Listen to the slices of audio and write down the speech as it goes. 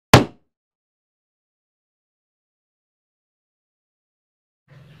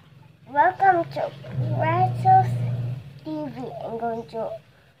Welcome to Pretzel's TV. I'm going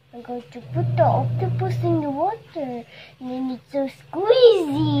to put the octopus in the water, and then it's so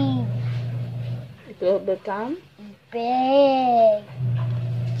squeezy. It will become Big,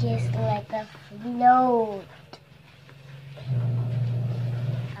 just like a float.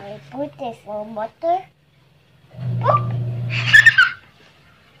 I put this in water. Boop.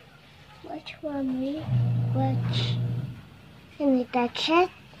 Watch, mommy. Watch. Can you touch it?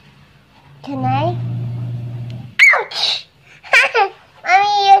 Can I? Ouch!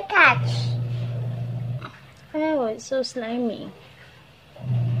 Mommy, you touch. oh, it's so slimy.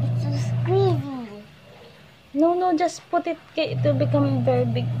 It's so squeezy. No, just put it. Okay, it will become very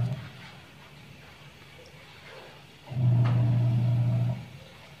big.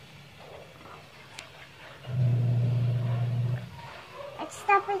 Let's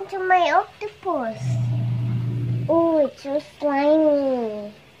step into my octopus. Oh, it's so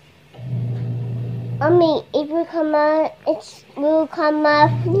slimy. Mommy, it will come out. It will come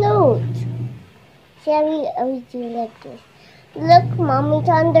out float. Shall we do like this? Look, Mommy, it's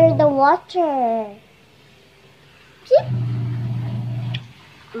under the water. See?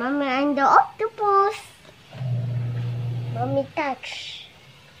 Mommy, I'm the octopus. Mommy, touch.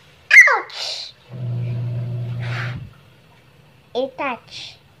 Ouch! It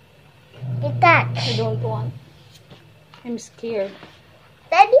touch. It touch. I don't want. I'm scared.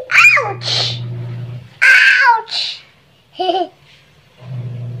 Daddy, ouch! Ouch!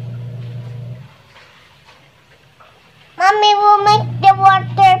 Mommy will make the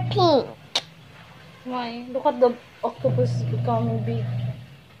water pink. Why? Look at the octopus becoming big.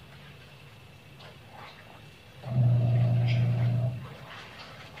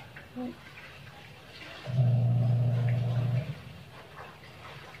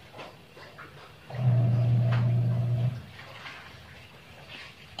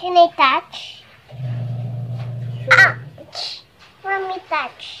 Can I touch? Sure. Ouch! Mommy,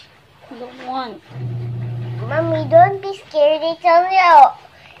 touch. I don't want. Mommy, don't be scared.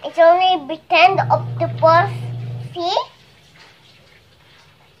 It's only pretend octopus. See?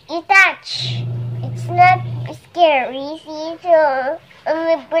 You touch. It's not scary. See? It's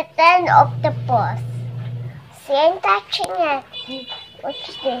only pretend octopus. See, I'm touching it.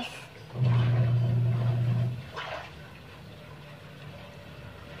 Watch this.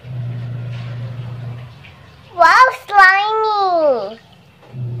 Wow, slimy!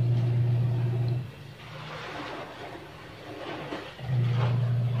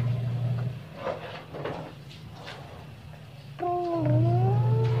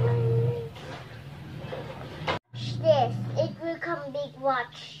 Watch this. It will come big.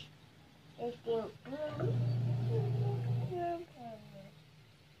 Watch.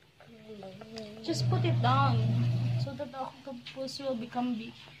 Just put it down so that the octopus will become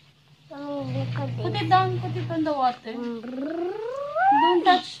big. Mommy, look at Put this. it down. Put it on the water. Don't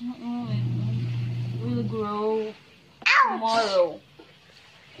touch. Oh, it will grow tomorrow.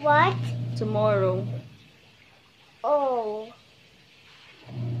 What? Tomorrow. Oh.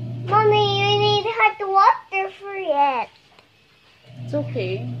 Mommy, you need hot water for it. It's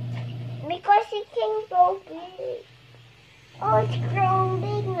okay. Because it can grow big. Oh, it's grown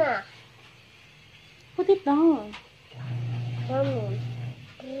big now. Put it down. Mommy.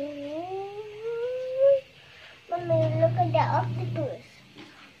 Mommy, look at the octopus.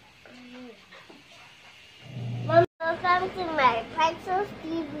 Mommy, welcome to my Pretzel's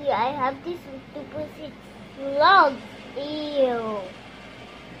TV. I have this octopus. It's vlog. Ew.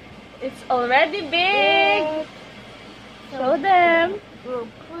 It's already big. Show them. We'll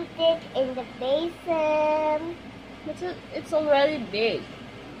put it in the basin. It's already big.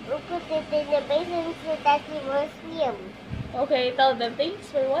 We'll put it in the basin so that it will swim. Okay, tell them thanks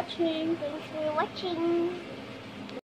for watching. Thanks for watching.